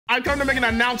I come to make an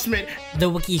announcement. The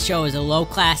Wiki Show is a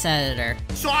low-class editor.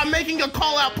 So I'm making a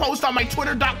call-out post on my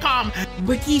Twitter.com.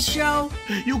 Wiki Show?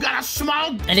 You got a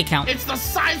small... An account. It's the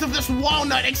size of this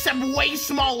walnut, except way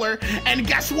smaller. And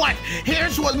guess what?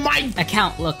 Here's what my...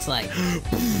 account looks like.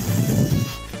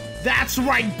 That's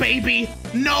right, baby.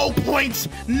 No points,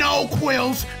 no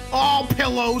quills, all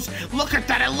pillows. Look at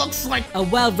that, it looks like... a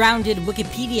well-rounded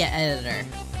Wikipedia editor.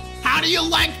 How do you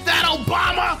like that,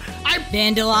 Obama? I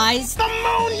vandalized the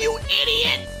moon, you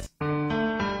idiot!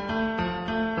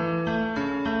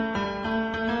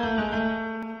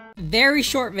 Very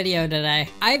short video today.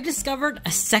 I've discovered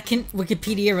a second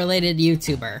Wikipedia-related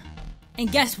YouTuber.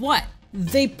 And guess what?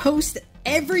 They post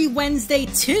every Wednesday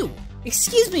too.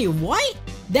 Excuse me, what?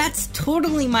 That's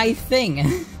totally my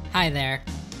thing. Hi there.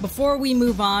 Before we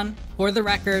move on, for the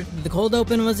record, the cold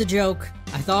open was a joke.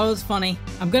 I thought it was funny.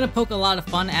 I'm gonna poke a lot of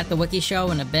fun at the Wiki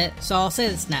Show in a bit, so I'll say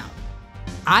this now.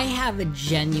 I have a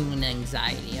genuine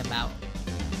anxiety about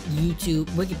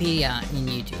Wikipedia and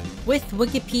YouTube. With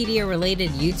Wikipedia-related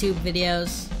YouTube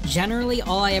videos, generally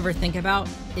all I ever think about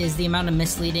is the amount of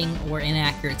misleading or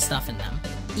inaccurate stuff in them,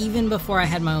 even before I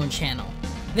had my own channel.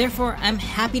 Therefore, I'm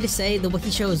happy to say the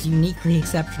Wiki Show is uniquely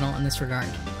exceptional in this regard.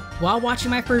 While watching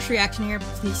my first reaction here,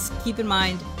 please keep in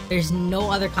mind, there's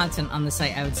no other content on the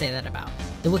site I would say that about.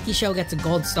 The Wiki Show gets a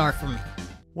gold star from me.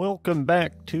 Welcome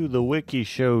back to the Wiki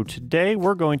Show. Today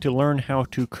we're going to learn how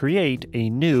to create a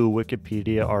new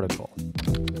Wikipedia article.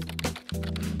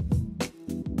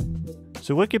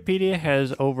 So Wikipedia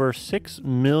has over 6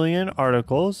 million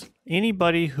articles.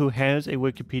 Anybody who has a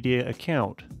Wikipedia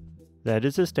account that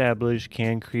is established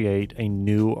can create a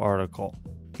new article.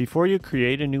 Before you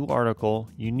create a new article,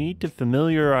 you need to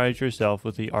familiarize yourself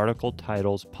with the article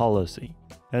titles policy.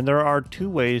 And there are two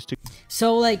ways to...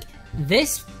 So, like,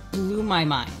 this blew my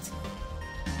mind.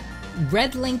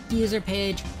 Red link user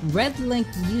page, red link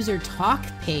user talk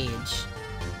page.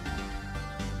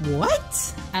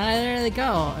 What? And I literally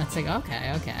go, it's like,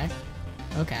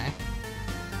 okay.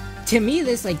 To me,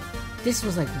 this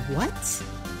was like, what?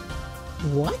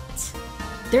 What?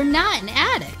 They're not an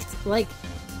addict. Like,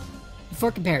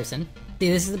 for comparison,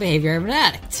 this is the behavior of an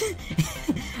addict.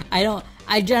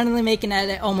 I generally make an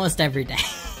edit almost every day.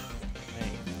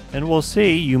 And we'll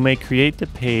see, you may create the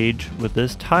page with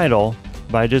this title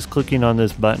by just clicking on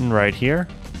this button right here.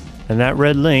 And that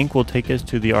red link will take us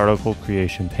to the article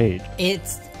creation page.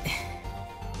 It's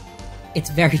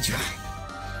very dry.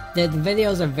 The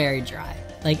videos are very dry.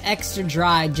 Like extra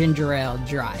dry, ginger ale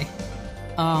dry.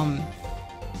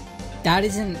 That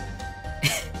isn't...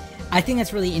 I think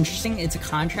that's really interesting. It's a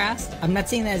contrast. I'm not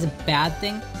saying that as a bad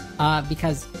thing,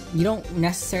 because you don't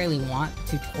necessarily want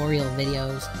tutorial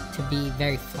videos to be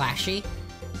very flashy.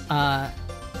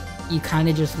 You kind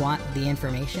of just want the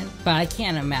information. But I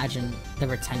can't imagine the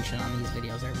retention on these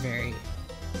videos are very...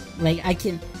 like, I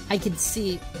could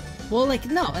see... well, like,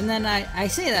 no, and then I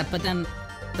say that, but then,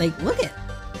 like, look at...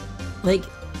 like,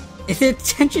 the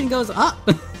retention goes up.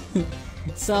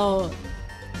 So...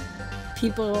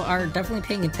 people are definitely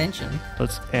paying attention.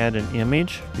 Let's add an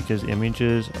image because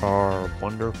images are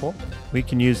wonderful. We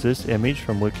can use this image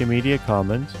from Wikimedia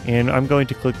Commons, and I'm going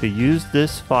to click the use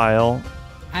this file.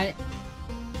 I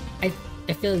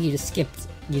feel like you just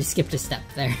skipped a step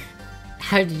there.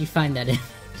 How did you find that image?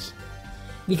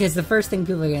 Because the first thing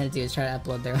people are gonna do is try to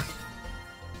upload their own.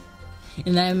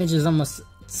 And that image is almost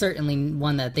certainly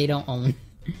one that they don't own.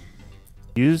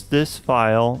 Use this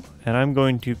file, and I'm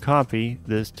going to copy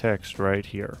this text right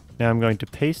here. Now I'm going to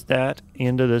paste that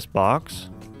into this box.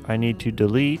 I need to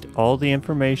delete all the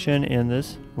information in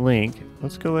this link.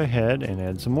 Let's go ahead and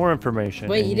add some more information.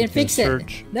 Wait, you didn't fix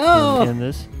it. No! In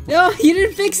this no, you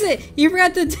didn't fix it! You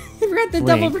forgot the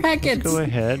double brackets! Let's go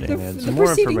ahead and add some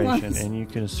more information, and you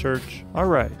can search.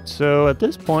 Alright, so at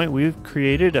this point we've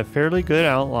created a fairly good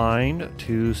outline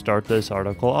to start this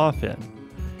article off in.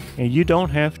 And you don't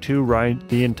have to write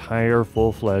the entire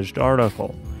full-fledged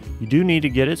article. You do need to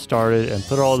get it started and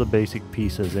put all the basic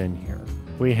pieces in here.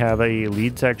 We have a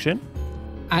lead section.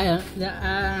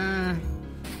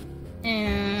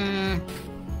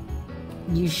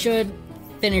 You should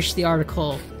finish the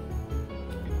article.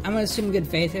 I'm gonna assume good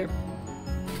faith here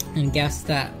and guess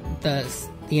that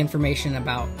the information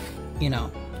about, you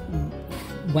know,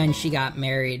 when she got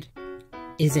married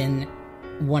is in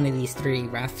one of these three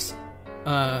refs.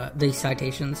 These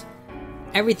citations.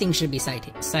 Everything should be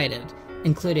cited,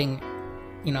 including,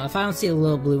 you know, if I don't see a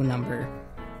little blue number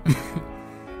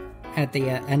at the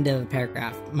end of the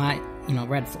paragraph,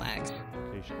 red flags.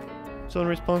 So in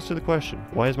response to the question,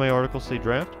 why is my article say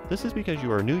draft? This is because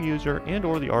you are a new user and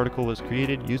or the article was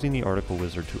created using the article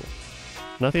wizard tool.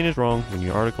 Nothing is wrong when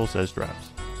your article says drafts.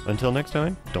 Until next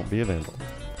time, don't be a vandal.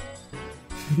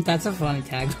 That's a funny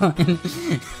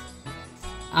tagline.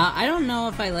 I don't know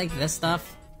if I like this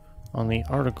stuff. On the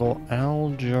article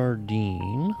Al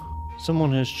Jardine,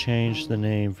 someone has changed the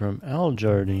name from Al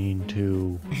Jardine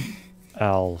to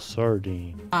Al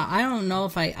Sardine. I don't know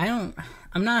if I'm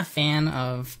not a fan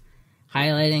of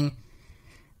highlighting.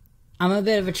 I'm a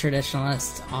bit of a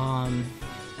traditionalist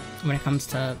when it comes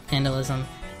to vandalism.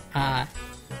 I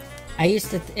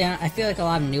feel like a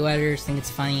lot of new editors think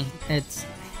it's funny. It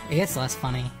gets less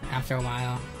funny after a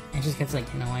while. It just gets like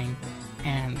annoying,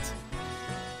 and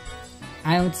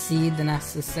I don't see the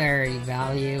necessary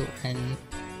value in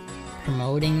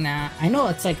promoting that. I know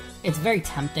it's very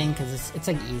tempting because it's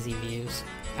like easy views.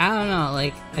 I don't know,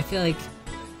 like I feel like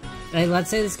let's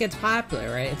say this gets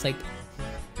popular, right? It's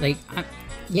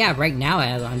yeah, right now it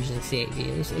has 168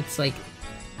 views. It's like,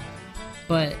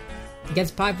 but it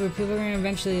gets popular, people are gonna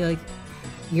eventually like,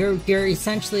 you're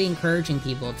essentially encouraging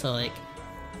people to like,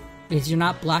 because you're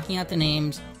not blocking out the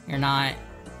names, you're not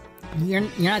doing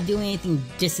anything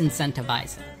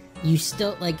disincentivizing. You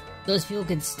still, like, those people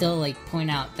could still like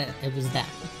point out that it was them.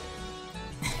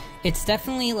 It's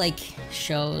definitely like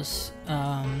shows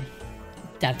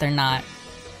that they're not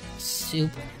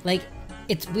super, like,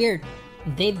 it's weird.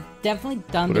 They've definitely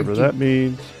done whatever that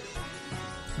means.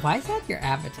 Why is that your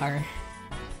avatar?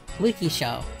 Wiki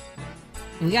show.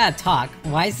 We gotta talk.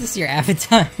 Why is this your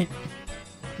avatar?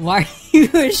 Why are you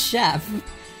a chef?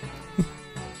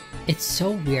 It's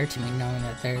so weird to me knowing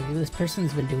that this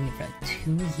person's been doing it for like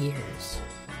 2 years.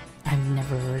 I've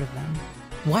never heard of them.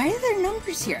 Why are there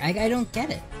numbers here? I don't get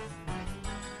it.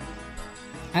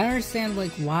 I don't understand,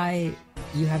 like, why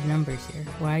you have numbers here.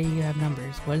 Why do you have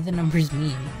numbers? What do the numbers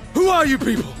mean? Who are you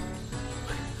people?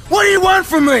 What do you want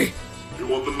from me? You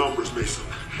want the numbers, Mason.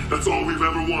 That's all we've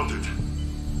ever wanted.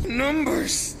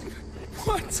 Numbers?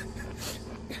 What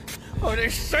are they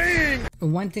saying?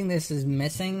 One thing this is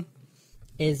missing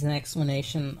is an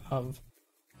explanation of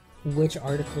which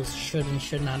articles should and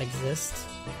should not exist.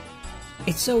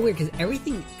 It's so weird because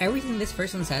everything this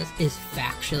person says is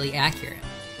factually accurate,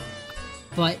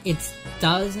 but it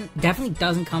definitely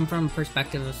doesn't come from a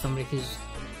perspective of somebody who's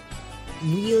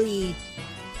really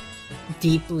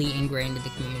deeply ingrained in the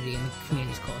community and the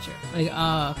community's culture. Like,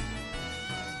 I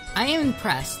am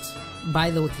impressed by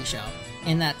the Wiki Show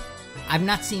in that I've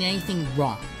not seen anything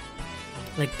wrong.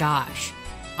 Like, gosh,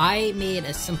 I made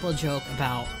a simple joke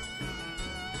about,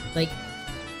 like,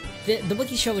 the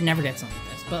Wiki Show would never get something like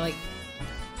this, but, like,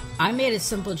 I made a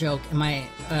simple joke in my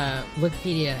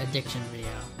Wikipedia addiction video.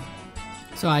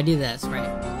 So I do this, right?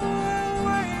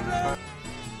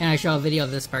 And I show a video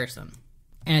of this person.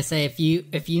 And I say, if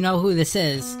you know who this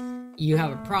is, you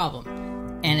have a problem.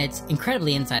 And it's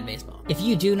incredibly inside baseball. If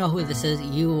you do know who this is,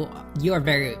 you are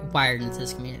very wired into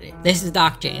this community. This is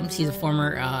Doc James. He's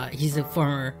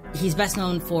best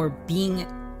known for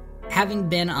having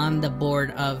been on the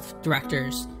board of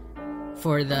directors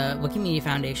for the Wikimedia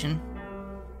Foundation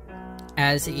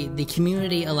as the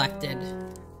community elected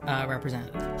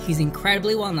representative. He's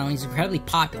incredibly well known. He's incredibly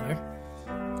popular.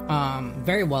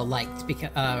 Very well liked because,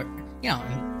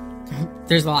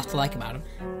 there's a lot to like about him.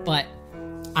 But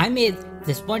I made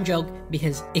this one joke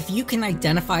because if you can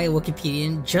identify a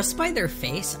Wikipedian just by their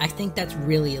face, I think that's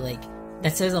really, like,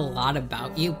 that says a lot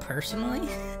about you personally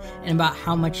and about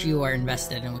how much you are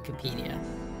invested in Wikipedia.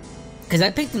 Because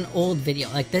I picked an old video,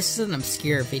 like, this is an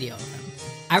obscure video of him.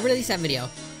 I released that video,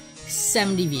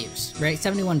 70 views, right?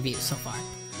 71 views so far.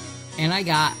 And I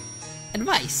got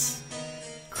advice.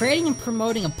 Creating and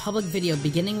promoting a public video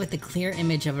beginning with a clear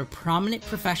image of a prominent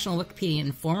professional Wikipedian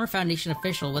and former Foundation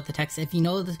official with the text, "If you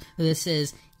know who this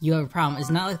is, you have a problem," is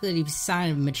not likely to be a sign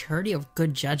of maturity or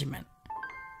good judgment.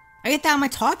 I get that on my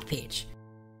talk page.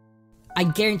 I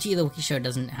guarantee you the Wiki Show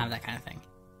doesn't have that kind of thing.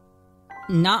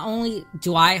 Not only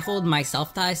do I hold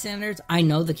myself to high standards, I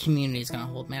know the community is going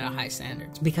to hold me to high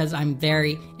standards because I'm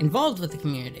very involved with the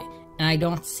community. And I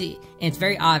don't see, and it's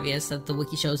very obvious that the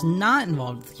Wiki Show is not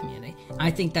involved with the community.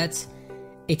 I think it's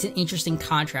an interesting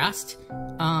contrast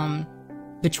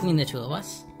between the two of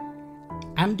us.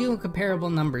 I'm doing comparable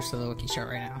numbers to the Wiki Show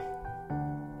right now.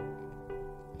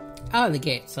 Out of the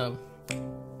gate, so,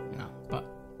 but.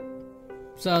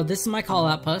 So this is my call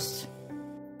out post.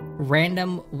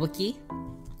 Random Wiki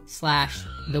 /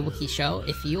 the Wiki Show.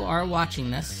 If you are watching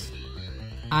this,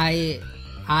 I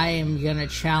am gonna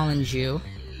challenge you.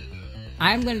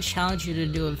 I'm going to challenge you to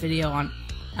do a video on...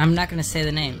 I'm not going to say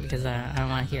the name because I don't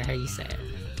want to hear how you say it.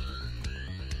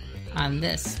 On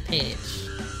this page.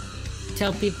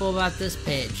 Tell people about this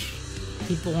page.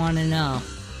 People want to know.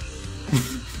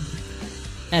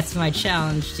 That's my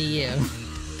challenge to you.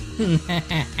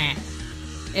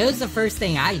 It was the first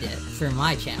thing I did for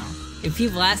my channel. If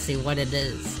people ask me what it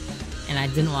is, and I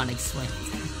didn't want to explain it.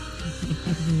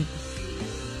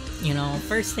 You know,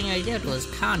 first thing I did was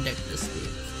conduct disputes.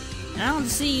 And I don't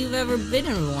see you've ever been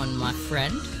in one, my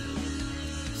friend.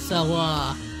 So,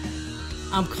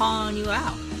 I'm calling you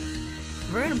out.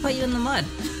 We're gonna put you in the mud.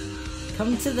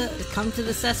 Come to the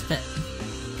cesspit.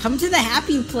 Come to the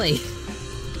happy place.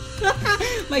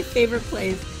 My favorite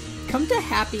place. Come to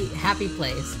happy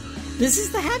place. This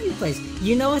is the happy place.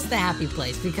 You know it's the happy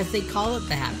place because they call it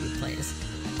the happy place.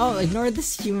 Oh, ignore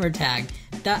this humor tag.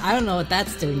 I don't know what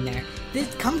that's doing there.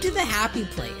 Come to the happy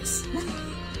place.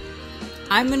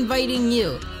 I'm inviting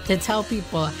you to tell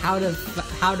people how to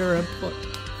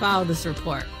file this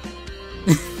report.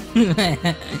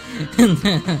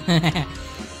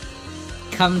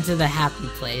 Come to the happy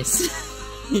place.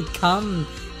 Come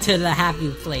to the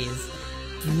happy place.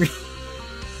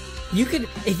 You could,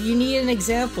 if you need an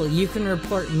example, you can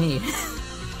report me.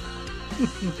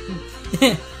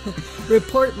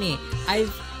 Report me.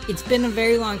 It's been a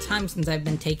very long time since I've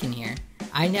been taken here.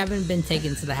 I haven't been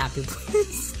taken to the happy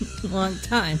place in a long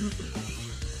time.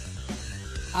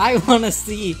 I want to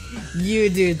see you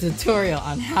do a tutorial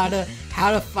on how to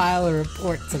file a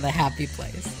report to the happy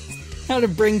place. How to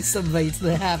bring somebody to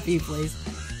the happy place.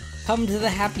 Come to the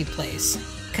happy place.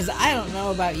 Because I don't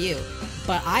know about you,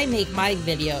 but I make my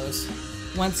videos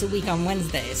once a week on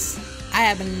Wednesdays. I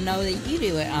happen to know that you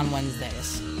do it on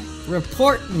Wednesdays.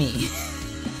 Report me.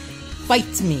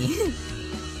 Fight me.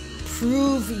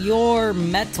 Prove your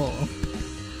mettle.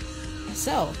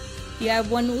 So, you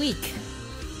have 1 week.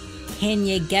 Can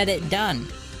you get it done?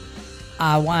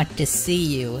 I want to see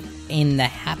you in the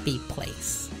happy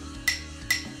place.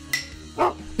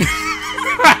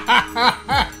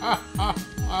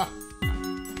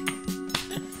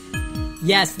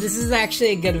 Yes, this is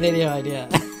actually a good video idea.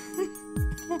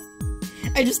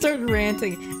 I just started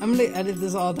ranting. I'm gonna edit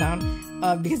this all down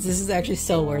because this is actually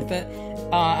so worth it.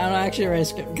 I don't actually write a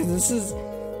script because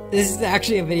this is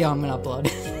actually a video I'm gonna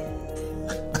upload.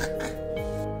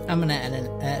 I'm gonna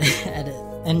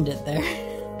end it there.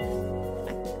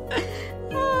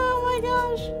 Oh my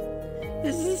gosh,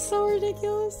 this is so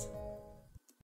ridiculous.